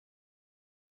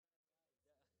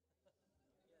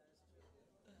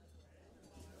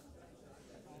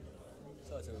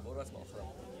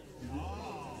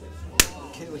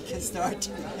start.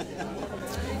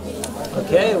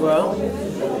 Okay, well,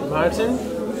 Martin,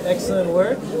 excellent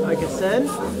work, like I said.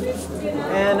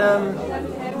 And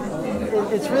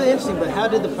it's really interesting, but how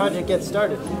did the project get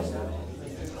started?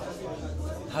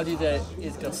 How did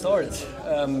it get started?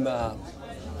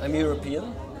 I'm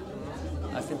European.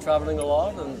 I've been traveling a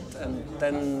lot, and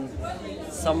then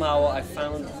somehow I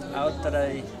found out that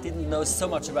I didn't know so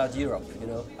much about Europe. You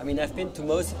know, I mean, I've been to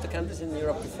most of the countries in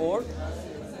Europe before,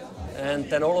 and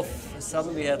then all of a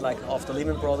sudden we had, like, after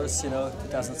Lehman Brothers, you know,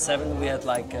 2007, we had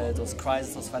like those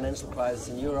crises, those financial crises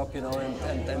in Europe, you know,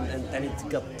 and then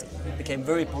it became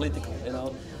very political, you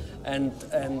know, and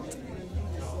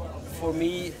for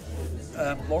me.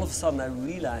 All of a sudden I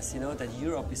realized, you know, that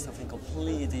Europe is something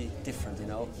completely different, you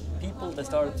know. People, they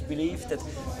started to believe that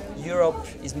Europe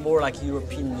is more like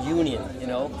European Union, you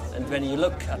know, and when you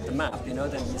look at the map, you know,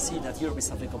 then you see that Europe is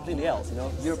something completely else, you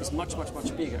know. Europe is much, much,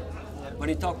 much bigger. When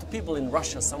you talk to people in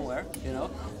Russia somewhere, you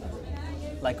know,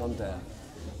 like on the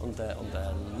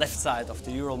left side of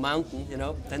the Ural mountain, you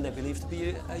know, then they believe to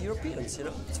be Europeans, you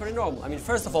know. It's very normal. I mean,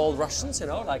 first of all, Russians, you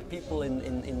know, like people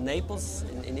in Naples,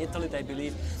 in Italy, they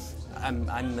believe I'm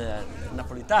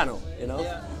Napolitano, you know,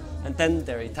 Yeah. and then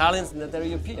they're Italians and then they're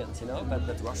Europeans, you know,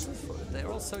 but Russians,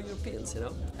 they're also Europeans, you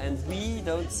know, and we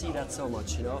don't see that so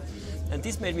much, you know, and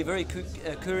this made me very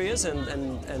curious,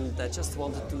 and I just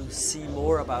wanted to see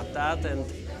more about that, and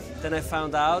then I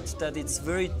found out that it's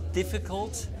very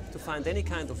difficult to find any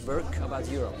kind of work about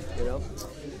Europe, you know,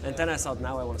 and then I thought,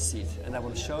 now I want to see it, and I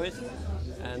want to show it,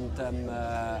 and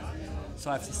so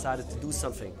I've decided to do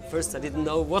something. First, I didn't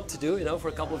know what to do, you know, for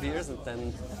a couple of years, and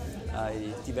then I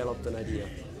developed an idea.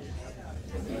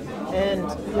 And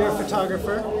you're a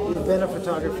photographer, you've been a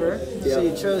photographer, Yeah. so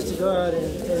you chose to go out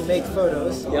and make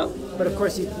photos. Yeah. But of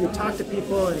course, you talk to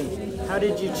people, and how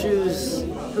did you choose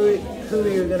who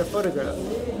you're going to photograph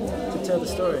to tell the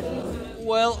story?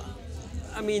 Well,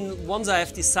 I mean, once I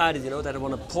have decided, you know, that I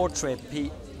want to portray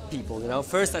people, you know.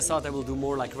 First I thought I will do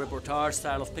more like reportage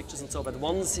style of pictures and so, but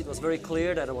once it was very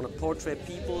clear that I want to portray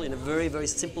people in a very, very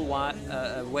simple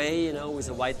way, you know, with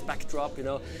a white backdrop, you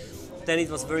know, then it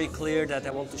was very clear that I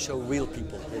want to show real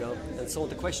people, you know. And so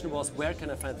the question was, where can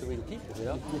I find the real people, you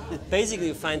know? Basically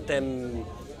you find them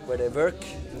where they work,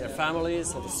 in their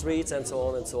families, on the streets, and so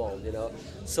on, you know.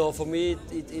 So for me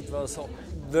it was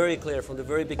very clear from the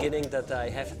very beginning that I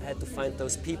had to find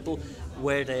those people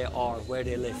where they are, where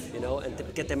they live, you know, and to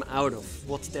get them out of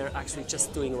what they're actually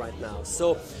just doing right now.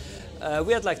 So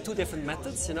we had like two different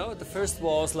methods, you know. The first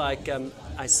was like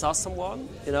I saw someone,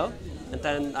 you know, and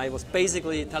then I was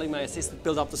basically telling my assistant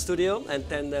build up the studio, and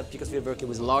then because we're working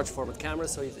with large format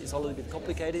cameras, so it's a little bit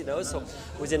complicated, you know. So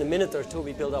within a minute or two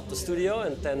we build up the studio,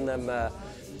 and then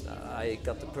I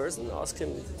got the person, asked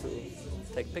him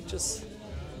to take pictures,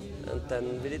 and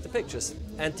then we did the pictures.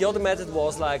 And the other method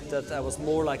was like that I was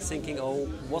more like thinking, oh,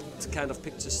 what kind of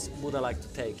pictures would I like to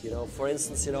take, you know? For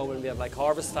instance, you know, when we have like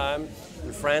harvest time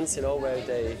in France, you know, where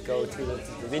they go to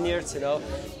the vineyards, you know,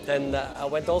 then I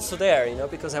went also there, you know,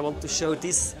 because I want to show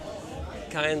this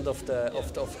kind of the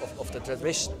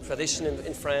tradition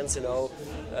in France, you know,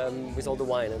 with all the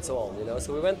wine and so on, you know.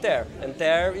 So we went there, and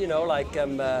there, you know, like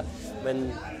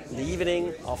when in the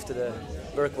evening after the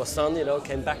work was done, you know,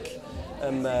 came back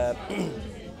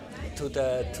to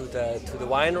the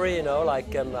winery, you know,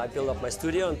 like I built up my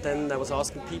studio, and then I was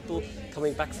asking people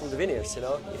coming back from the vineyards, you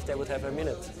know, if they would have a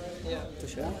minute to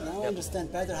share. Now I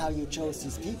understand better how you chose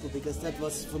these people, because that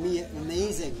was for me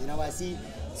amazing. You know, I see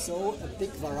a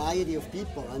big variety of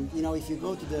people, and you know, if you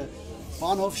go to the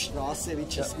Bahnhofstrasse,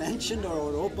 which is mentioned,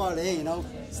 or Opal, you know,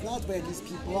 it's not where these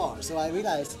people are. So I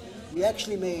realized we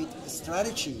actually made a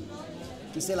strategy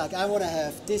to say, like, I want to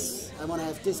have this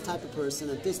type of person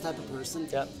and this type of person,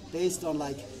 based on,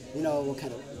 like, you know,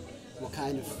 what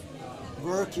kind of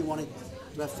work you wanted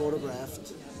to have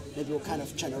photographed, maybe what kind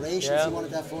of generations you wanted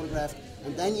to have photographed,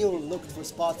 and then you looked for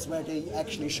spots where they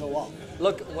actually show up.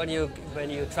 Look, when you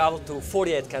travel to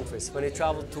 48 countries, when you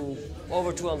travel to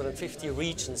over 250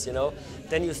 regions, you know,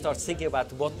 then you start thinking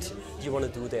about what you want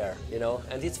to do there, you know.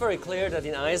 And it's very clear that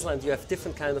in Iceland you have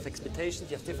different kind of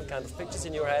expectations, you have different kind of pictures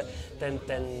in your head than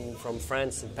from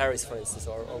France and Paris, for instance,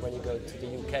 or when you go to the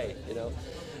UK, you know.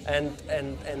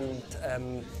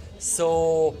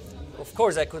 So of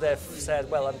course I could have said,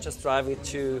 well, I'm just driving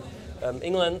to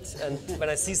England, and when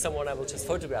I see someone I will just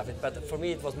photograph it. But for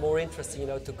me it was more interesting, you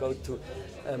know, to go to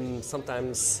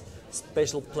sometimes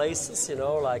special places, you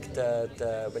know, like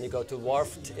when you go to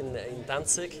Warft in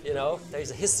Danzig, you know, there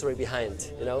is a history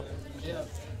behind, you know. Yeah.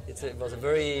 It was a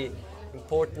very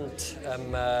important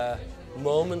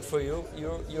moment for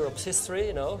Europe's history,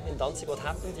 you know, in Danzig, what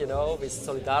happened, you know, with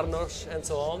Solidarność and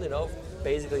so on, you know,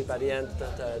 basically by the end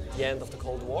of the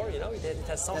Cold War. You know, it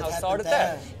has somehow started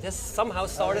there. there. It has somehow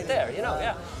started there. You know,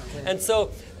 yeah. And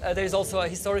so there's also a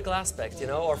historical aspect. You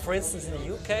know, or for instance in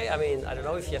the UK, I mean, I don't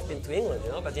know if you have been to England.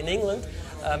 You know, but in England,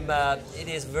 it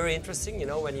is very interesting. You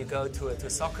know, when you go to a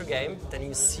soccer game, then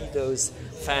you see those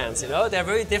fans. You know, they're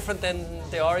very different than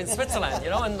they are in Switzerland. You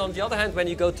know, and on the other hand, when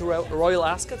you go to Royal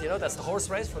Ascot, you know, that's the horse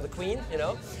race for the Queen. You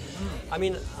know. I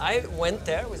mean, I went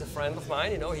there with a friend of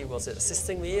mine, you know, he was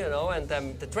assisting me, you know, and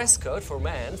the dress code for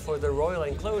men for the royal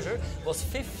enclosure was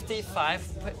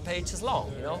 55 pages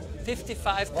long, you know,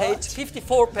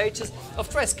 54 pages of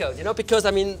dress code, you know, because,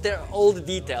 I mean, there are all the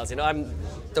details, you know,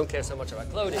 don't care so much about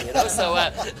clothing, you know, so, so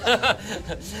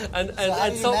how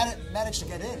did you manage to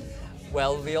get in?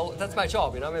 Well, that's my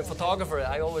job, you know. I'm a photographer.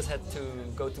 I always had to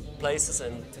go to places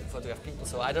and to photograph people.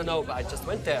 So I don't know, but I just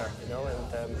went there, you know,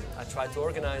 and I tried to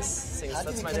organize things.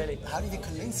 That's my daily. How did you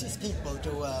convince these people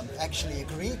to actually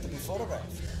agree to be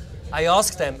photographed? I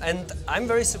asked them, and I'm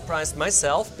very surprised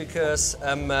myself because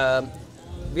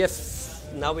we have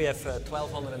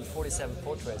 1,247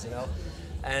 portraits, you know.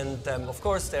 And of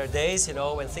course, there are days, you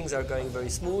know, when things are going very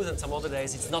smooth, and some other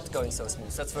days it's not going so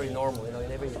smooth. That's very normal, you know,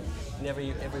 in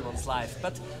everyone's life.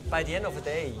 But by the end of the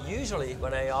day, usually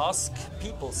when I ask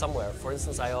people somewhere, for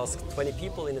instance, I ask 20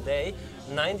 people in a day,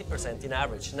 90% in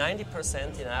average,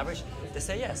 they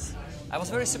say yes. I was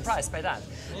very surprised by that.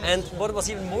 And what was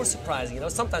even more surprising, you know,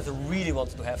 sometimes I really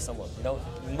wanted to have someone, you know.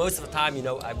 Most of the time, you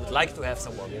know, I would like to have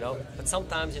someone, you know. But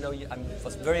sometimes, you know, I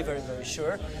was very, very, very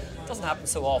sure. It doesn't happen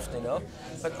so often, you know.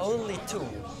 But only 2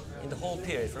 in the whole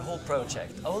period, for the whole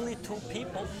project. Only 2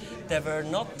 people that were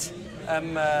not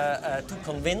too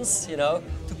convinced, you know,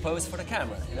 to pose for the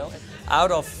camera, you know.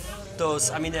 Out of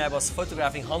those, I mean, I was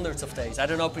photographing hundreds of days. I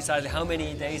don't know precisely how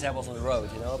many days I was on the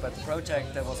road, you know, but the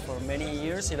project that was for many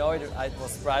years, you know, I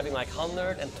was driving like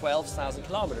 112,000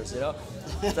 kilometers, you know.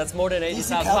 That's more than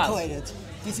 80,000 miles.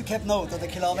 Did you kept note of the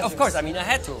kilometers? Of course, I mean, I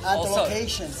had to. And also. the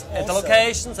locations. And the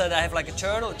locations, and I have like a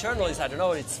journal. Journal is, I don't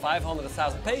know, it's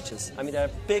 500,000 pages. I mean,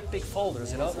 they're big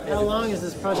folders, you know. How long has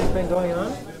this project been going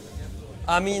on?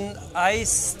 I mean, I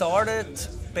started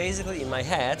basically in my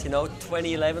head, you know,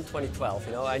 2011, 2012.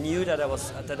 You know, I knew that I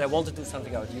wanted to do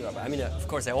something about Europe. I mean, of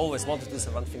course, I always wanted to do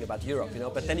something about Europe, you know.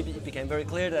 But then it became very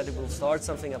clear that it will start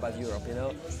something about Europe, you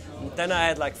know. And then I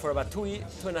had like for about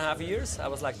 2.5 years, I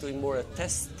was like doing more a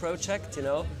test project, you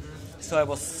know. So I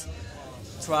was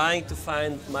trying to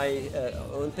find my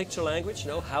own picture language,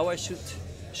 you know, how I should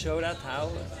show that,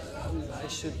 how I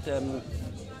should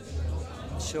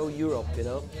show Europe, you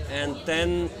know. And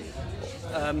then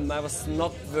I was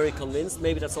not very convinced.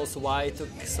 Maybe that's also why it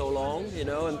took so long, you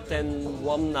know. And then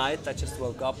one night I just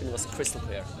woke up and it was crystal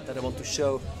clear that I want to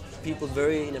show people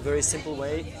in a very simple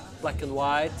way, black and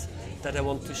white. That I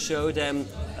want to show them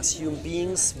as human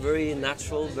beings, very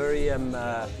natural, very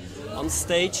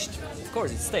unstaged. Of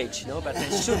course, it's staged, you know, but they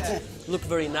should look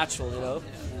very natural, you know.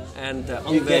 And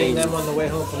you're getting them on the way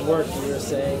home from work, you were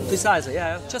saying. Precisely,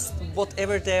 yeah. Just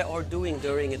whatever they are doing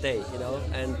during a day, you know.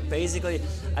 And basically,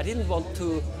 I didn't want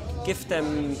to give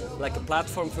them like a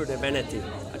platform for their vanity.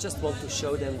 I just want to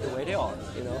show them the way they are,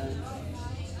 you know.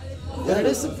 But it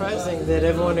is surprising that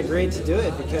everyone agreed to do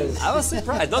it because I was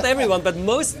surprised. Not everyone, but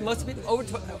most people,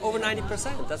 over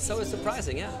 90%. That's so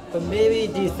surprising, yeah. But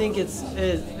maybe, do you think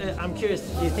I'm curious,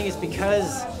 do you think it's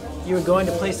because you were going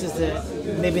to places that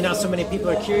maybe not so many people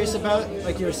are curious about,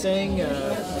 like you were saying?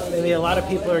 Maybe a lot of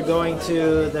people are going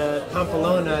to the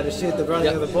Pamplona to shoot the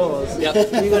running of the bulls. Yep.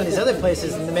 You go to these other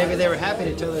places and maybe they were happy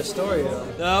to tell their story.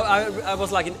 No, I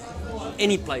was like in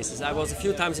any places. I was a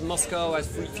few times in Moscow, I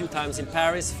was a few times in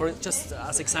Paris, for just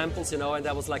as examples, you know, and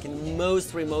I was like in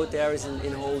most remote areas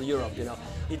in whole Europe, you know.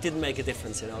 It didn't make a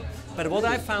difference, you know. But what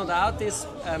I found out is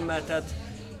that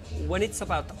when it's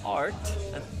about art,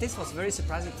 and this was very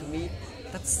surprising to me,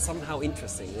 that's somehow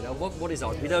interesting, you know. What is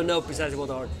art? We don't know precisely what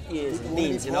art is,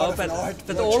 means, you know. But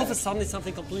all of a sudden, it's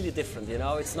something completely different, you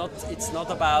know. It's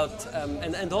not about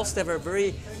and also they were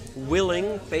very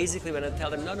willing. Basically, when I tell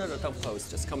them no, don't pose,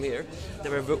 just come here, they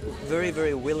were very,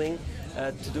 very willing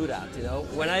to do that, you know.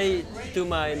 When I do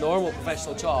my normal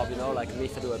professional job, you know, like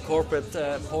if I do a corporate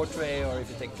portrait or if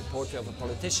you take a portrait of a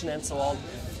politician and so on.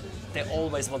 They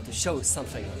always want to show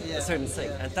something, a certain thing,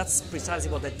 and that's precisely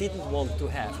what they didn't want to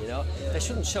have, you know. They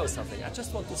shouldn't show something. I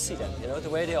just want to see them, you know, the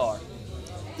way they are.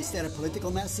 Is there a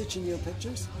political message in your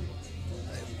pictures?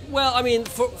 Well, I mean,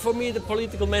 for me, the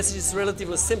political message is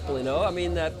relatively simple, you know. I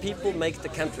mean, people make the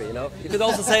country, you know. You could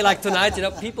also say, like tonight, you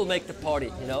know, people make the party,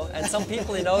 you know. And some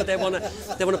people, you know, they want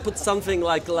to put something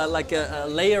like a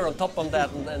layer on top of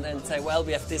that and say, well,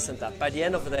 we have this and that. By the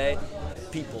end of the day,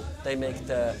 people, they make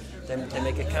a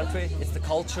country. It's the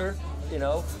culture, you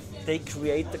know, they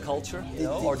create the culture, you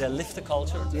know, or they lift the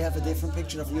culture. Do you have a different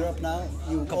picture of Europe now?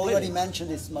 You Completely. already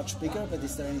mentioned it's much bigger, but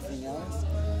is there anything else?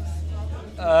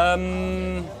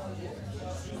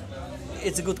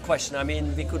 It's a good question. I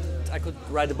mean, I could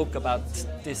write a book about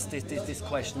this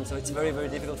question, so it's very, very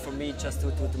difficult for me just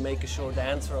to make a short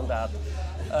answer on that.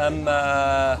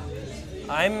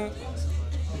 I'm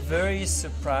very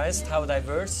surprised how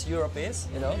diverse Europe is,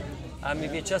 you know. I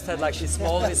mean, we just had like this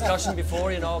small discussion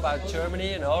before, you know, about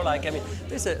Germany, you know, like, I mean,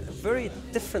 there's a very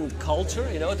different culture,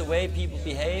 you know, the way people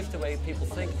behave, the way people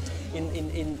think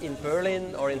in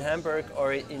Berlin or in Hamburg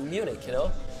or in Munich, you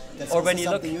know. That's or when you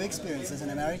look, something you experience as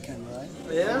an American, right?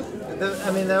 Yeah,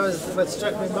 I mean, that was what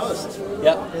struck me most.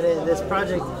 yeah, And this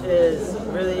project is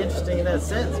really interesting in that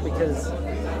sense because,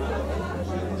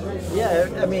 yeah,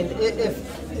 I mean,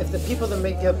 if the people that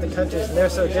make up the countries, and they're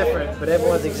so different, but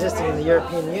everyone's existing in the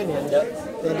European Union,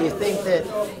 then do you think that,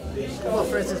 well,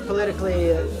 for instance,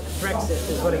 politically, Brexit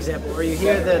is one example, where you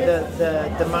hear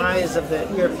the demise of the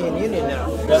European Union now.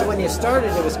 So when you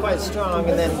started, it was quite strong,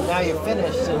 and then now you're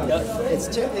finished, and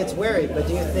it's wary. But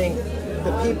do you think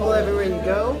the people everywhere you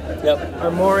go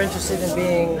are more interested in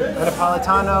being a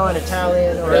Napolitano, an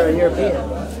Italian, or a European?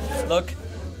 look,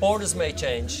 borders may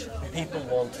change, people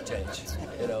want to change,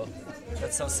 you know.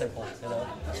 That's so simple, you know.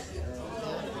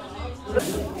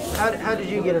 How did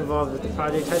you get involved with the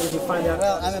project? How did you find out?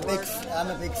 Well, I'm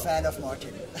a big fan of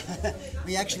Martin.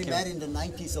 We actually met in the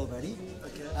 90s already,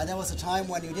 and there was a time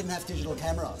when you didn't have digital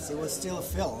cameras. It was still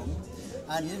film,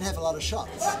 and you didn't have a lot of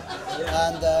shots.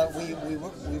 And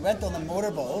we went on a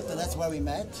motorboat, and that's where we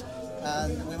met, and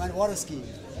we went water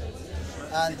skiing.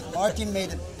 And Martin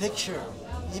made a picture.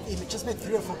 He just made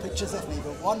 3 or 4 pictures of me,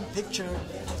 but one picture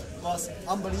was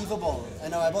unbelievable. You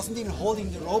know, I wasn't even holding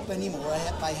the rope anymore. I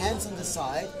had my hands on the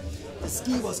side. The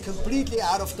ski was completely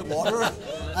out of the water,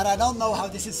 and I don't know how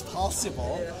this is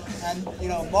possible. And you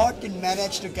know, Martin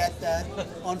managed to get that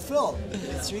on film.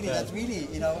 It's really that's really,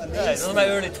 you know, amazing. Yeah, it was my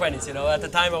early 20s. You know, at the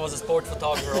time I was a sport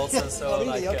photographer also. So oh,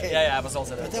 really? like, Okay. yeah, I was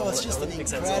also. But that was just an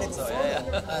incredible so,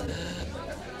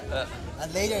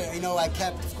 and later, you know, I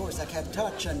kept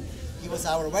touch, and he was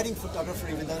our wedding photographer,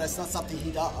 even though that's not something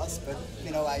he does. But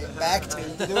you know, I begged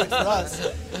him to do it for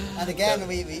us. And again,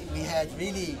 we had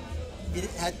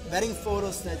wedding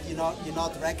photos that you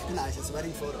not recognize as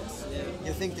wedding photos.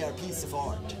 You think they are a piece of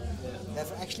art. They're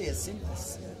actually a symbol.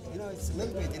 You know, it's a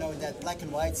little bit, you know, in that black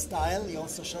and white style. He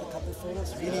also shot a couple of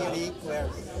photos, really unique, where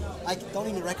I don't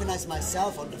even recognize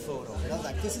myself on the photo. You know,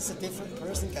 like this is a different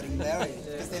person getting married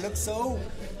because they look so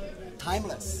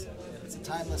timeless. It's a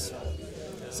timeless photo.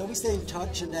 So we stayed in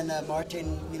touch, and then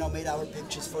Martin, you know, made our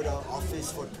pictures for the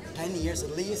office for 10 years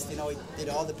at least. You know, he did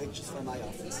all the pictures for my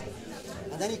office,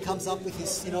 and then he comes up with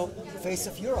his, you know, Face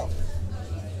of Europe,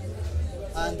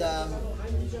 and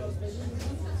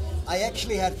I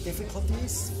actually had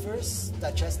difficulties first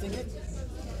digesting it,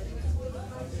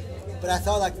 but I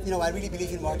thought, like, you know, I really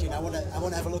believe in Martin. I want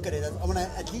to have a look at it. I want to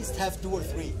at least have 2 or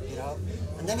 3, you know.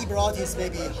 And then he brought his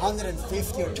maybe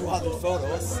 150 or 200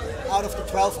 photos out of the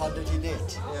 1,200 he did.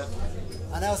 Yeah.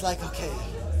 And I was like, okay,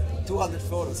 200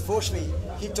 photos. Fortunately,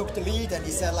 he took the lead and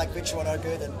he said like which one are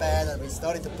good and bad, and we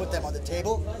started to put them on the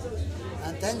table.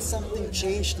 And then something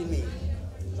changed in me.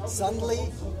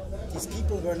 Suddenly, these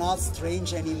people were not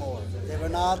strange anymore. They were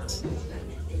not,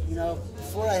 you know,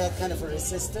 before I had kind of a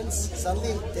resistance,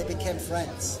 suddenly they became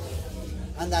friends.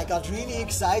 And I got really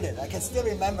excited. I can still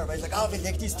remember, but it's like, oh, we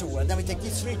take these 2, and then we take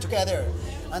these 3 together.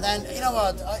 And then, you know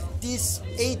what, these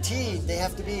 18, they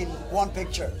have to be in one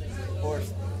picture. Or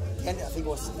I think it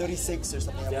was 36 or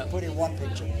something. I put in one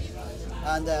picture.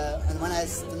 And when I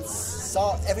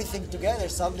saw everything together,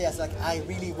 suddenly I was like, I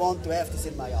really want to have this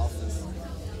in my office.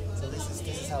 So this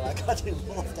is how I got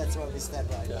involved. That's where we stand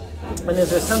right now. And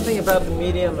is there something about the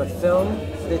medium of film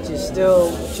that you still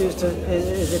choose to?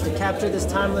 Is it to capture this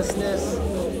timelessness,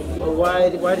 or why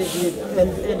did you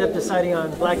end up deciding on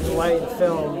black and white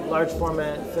film, large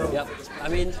format film? Yeah, I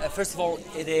mean, first of all,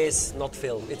 it is not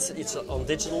film. It's on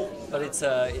digital, but it's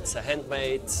a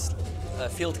handmade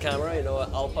field camera. You know,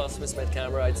 Alpa Swiss-made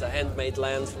camera. It's a handmade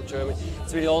lens from Germany.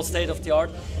 It's really all state of the art.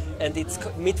 And it's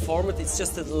mid-format. It's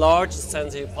just the largest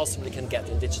sensor you possibly can get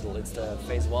in digital. It's the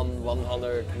phase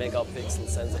 100 megapixel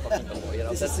sensor. You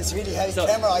know, this really heavy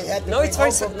camera I had. No, it's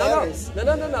very no.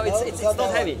 It's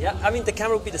not heavy. Yeah, I mean the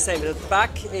camera would be the same. The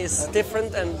back is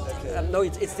different, and no,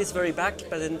 it's this very back,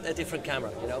 but in a different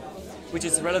camera. You know, which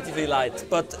is relatively light,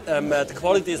 but the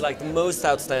quality is like the most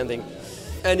outstanding,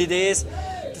 and it is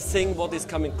the thing what is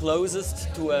coming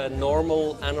closest to a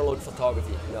normal analog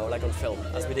photography. You know, like on film,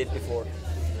 as we did before.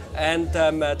 and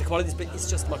the quality is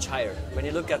just much higher. When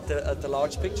you look at the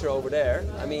large picture over there,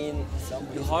 I mean,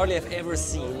 you hardly have ever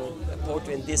seen a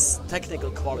portrait in this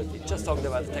technical quality. Just talking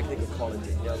about the technical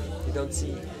quality, you know, you don't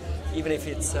see, even if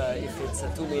it's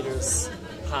 2 meters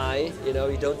high, you know,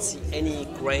 you don't see any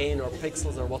grain or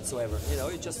pixels or whatsoever. You know,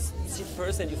 you just see the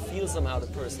person and you feel somehow the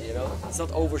person. You know, it's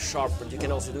not over sharpened. You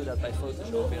can also do that by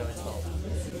Photoshop. You know, it's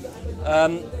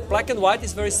not. Black and white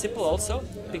is very simple also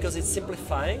because it's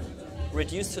simplifying,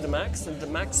 reduced to the max, and the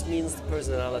max means the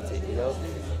personality. You know,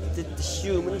 the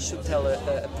human should tell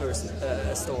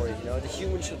a story. You know, the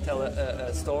human should tell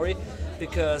a story.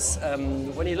 Because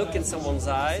when you look in someone's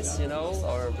eyes, you know,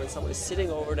 or when someone is sitting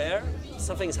over there,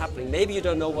 something is happening. Maybe you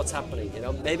don't know what's happening, you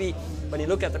know. Maybe when you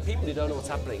look at the people, you don't know what's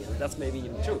happening. And that's maybe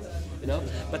even true, you know.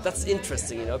 But that's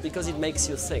interesting, you know, because it makes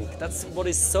you think. That's what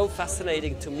is so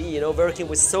fascinating to me, you know, working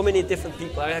with so many different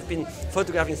people. I have been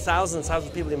photographing thousands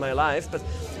of people in my life, but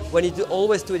when you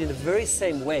always do it in the very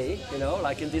same way, you know,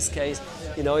 like in this case,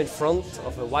 you know, in front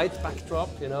of a white backdrop,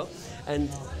 you know, and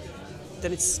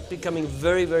then it's becoming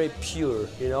very, very pure,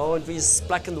 you know, and with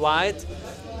black and white,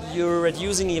 you're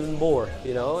reducing even more,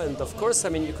 you know, and of course, I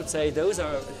mean, you could say those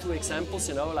are two examples,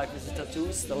 you know, like with the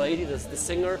tattoos, the lady, the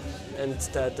singer, and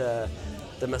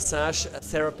the massage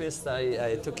therapist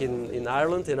I took in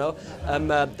Ireland, you know,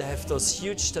 they have those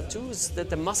huge tattoos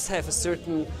that they must have a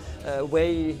certain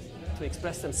way to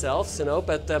express themselves, you know,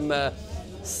 but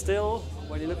still,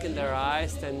 when you look in their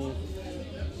eyes, then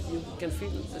you can feel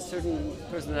a certain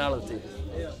personality.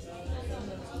 Yeah.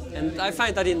 And I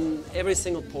find that in every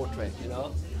single portrait, you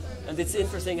know. And it's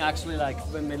interesting actually, like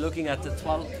when we're looking at the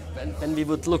when we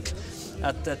would look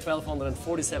at the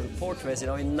 1247 portraits, you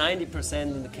know, in 90%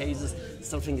 in the cases,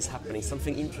 something is happening,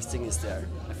 something interesting is there,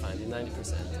 I find, in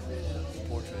 90% of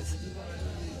portraits.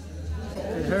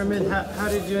 And Herman, how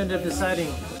did you end up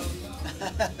deciding?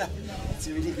 It's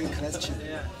a really good question.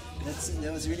 Yeah.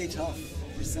 That was really tough.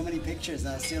 There's so many pictures.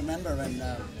 I still remember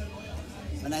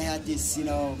when I had this, you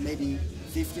know, maybe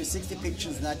 50 or 60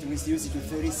 pictures, and I had to reduce it to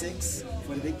 36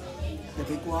 for the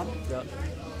big one. Yeah.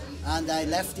 And I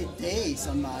left it days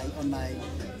on my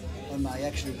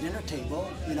actually dinner table,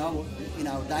 you know, in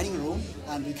our dining room,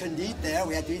 and we couldn't eat there.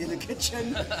 We had to eat in the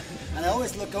kitchen. And I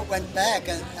always went back,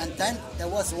 and then there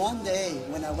was one day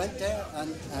when I went there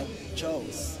and I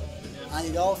chose, and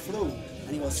it all flew,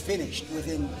 and it was finished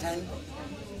within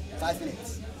 5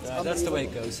 minutes. Yeah, that's the way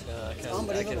it goes. I can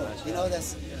imagine. You know,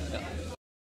 that's. Yeah.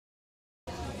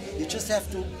 You just have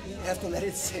to let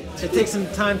it sit. It takes some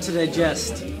time to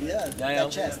digest. Yeah,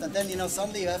 digest, and then you know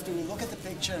suddenly you have to look at the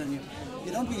picture, and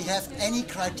you don't really have any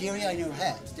criteria in your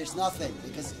head. There's nothing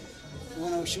because you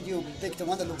know, should you pick the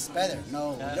one that looks better?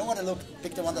 No, you don't want to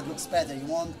pick the one that looks better. You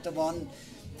want the one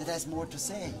that has more to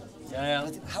say. Yeah.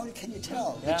 But how can you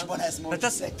tell which one has more to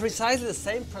say? But that's precisely the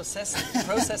same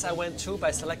process I went through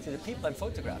by selecting the people I'm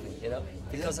photographing, you know?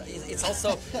 Because it's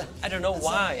also, I don't know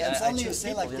why I choose you say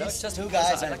people, like you know? these Just two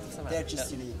because guys, they're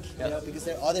just unique, you know, because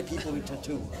there are other people with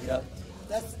tattoo. You know?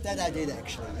 That I did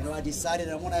actually. You know, I decided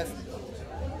I want to have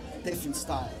different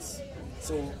styles.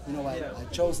 So, you know, I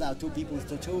chose now 2 people with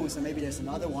tattoos, and maybe there's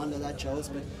another one that I chose,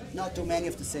 but not too many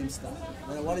of the same style.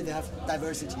 But I wanted to have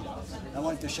diversity. I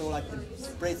wanted to show like the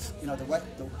breadth, you know, the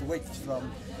width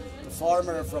from the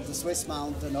farmer from the Swiss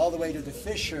mountain all the way to the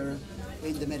fisher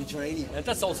in the Mediterranean. And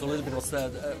that's also a little bit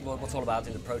what's all about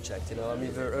in the project, you know. I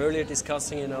mean, we were earlier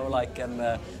discussing, you know, like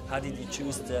how did you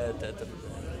choose the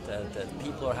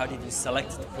people, or how did you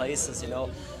select the places, you know.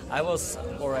 I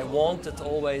wanted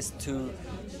always to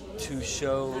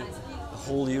show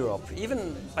whole Europe,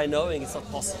 even by knowing it's not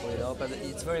possible, you know, but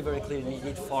it's very, very clear you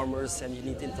need farmers and you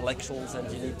need intellectuals and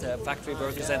you need factory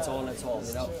workers and so on,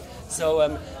 you know.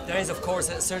 So there is, of course,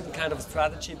 a certain kind of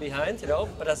strategy behind, you know,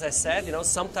 but as I said, you know,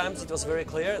 sometimes it was very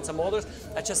clear, and some others,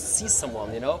 I just see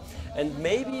someone, you know, and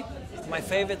maybe my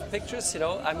favorite pictures, you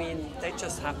know, I mean, they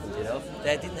just happened, you know,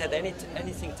 they didn't have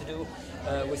anything to do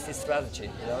with this strategy,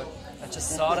 you know. I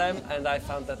just saw them and I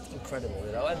found that incredible,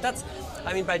 you know. And that's,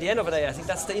 I mean, by the end of the day, I think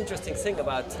that's the interesting thing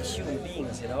about human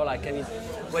beings, you know. Like, I mean,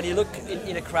 when you look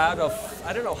in a crowd of,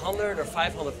 I don't know, 100 or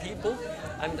 500 people,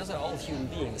 I mean, those are all human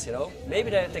beings, you know. Maybe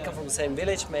they come from the same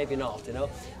village, maybe not, you know.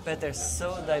 But they're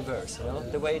so diverse, you know.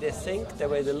 The way they think, the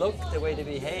way they look, the way they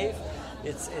behave,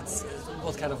 it's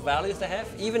what kind of values they have,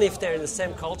 even if they're in the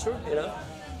same culture, you know.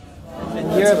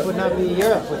 And Europe would not be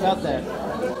Europe without that.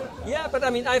 Yeah, but I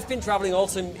mean, I've been traveling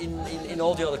also in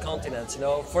all the other continents, you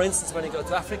know. For instance, when you go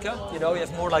to Africa, you know, you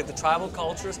have more like the tribal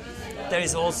cultures. There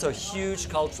is also a huge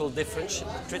cultural difference,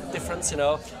 you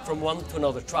know, from one to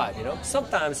another tribe, you know.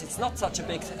 Sometimes it's not such a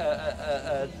big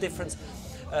difference.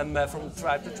 from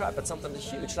tribe to tribe, but sometimes it's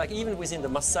huge. Like even within the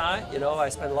Maasai, you know, I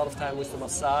spent a lot of time with the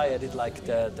Maasai. I did like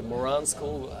the Moran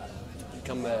school to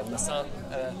become a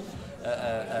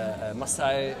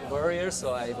Maasai warrior,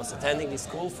 so I was attending this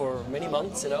school for many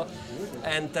months, you know.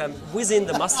 And within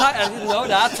the Maasai, I didn't know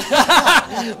that.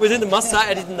 Within the Maasai,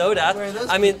 I didn't know that.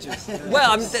 I mean,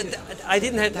 well, I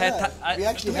didn't have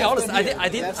to be honest. I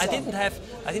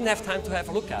didn't have time to have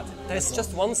a look at. There's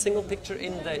just one single picture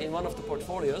in one of the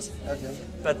portfolios, okay.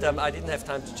 But I didn't have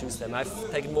time to choose them.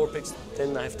 I've taken more pictures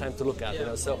than I have time to look at, you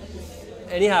know. So.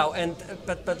 Anyhow,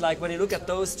 but like when you look at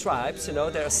those tribes, you know,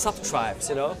 there are sub-tribes,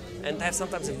 you know, and they have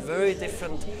sometimes a very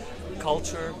different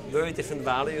culture, very different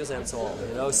values, and so on,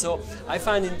 you know. So I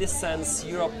find in this sense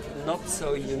Europe not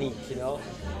so unique, you know.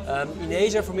 In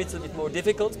Asia, for me, it's a bit more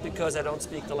difficult because I don't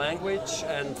speak the language,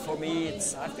 and for me,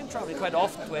 I've been traveling quite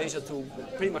often to Asia, to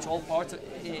pretty much all parts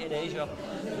in Asia,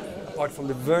 apart from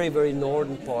the very, very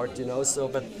northern part, you know. So,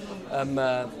 but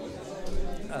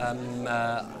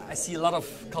I see a lot of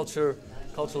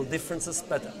cultural differences,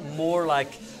 but more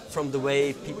like from the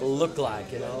way people look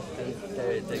like, you know, and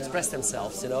they express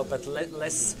themselves, you know, but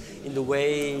less in the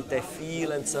way they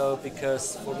feel, and so,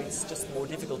 because for me it's just more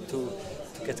difficult to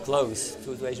get close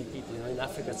to Asian people, you know. In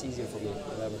Africa it's easier for me,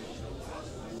 whatever.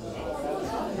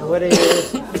 And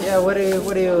what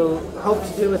do you hope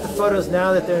to do with the photos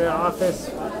now that they're in your office?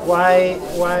 Why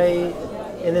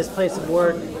in this place of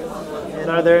work? And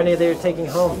are there any that you're taking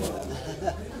home?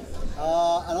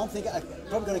 I don't think I'm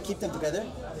probably going to keep them together.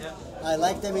 Yeah. I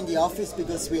like them in the office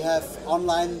because we have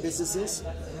online businesses,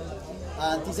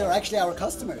 and these are actually our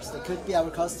customers. They could be our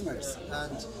customers,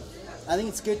 and I think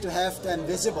it's good to have them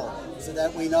visible so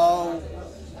that we know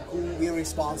who we're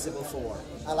responsible for.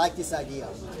 I like this idea.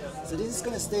 So this is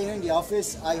going to stay here in the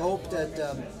office. I hope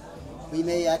that we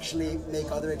may actually make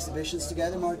other exhibitions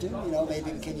together, Martin. You know,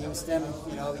 maybe we can use them.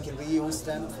 You know, we can reuse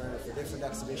them for different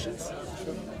exhibitions.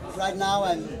 Sure. But right now,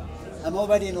 I'm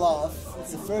already in love.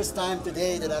 It's the first time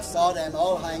today that I saw them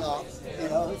all hang up. You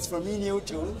know, it's for me new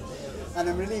too, and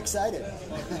I'm really excited.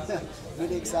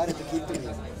 Really excited to keep them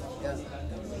here. Yeah.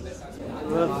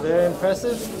 Well, very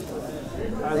impressive.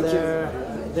 Are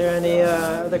there any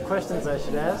other questions I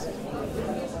should ask?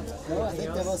 No, I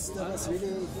think that was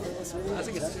really. I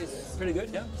think it's pretty good.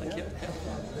 Yeah, thank you. Yeah.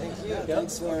 Thank you.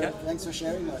 Yeah. Thanks for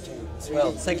sharing, Martin.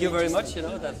 Well, thank you very much. You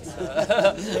know that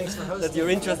that you're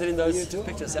interested in those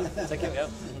pictures. Yeah, thank you. Yeah.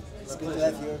 It's good to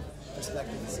have your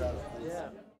perspective as well.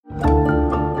 Yeah.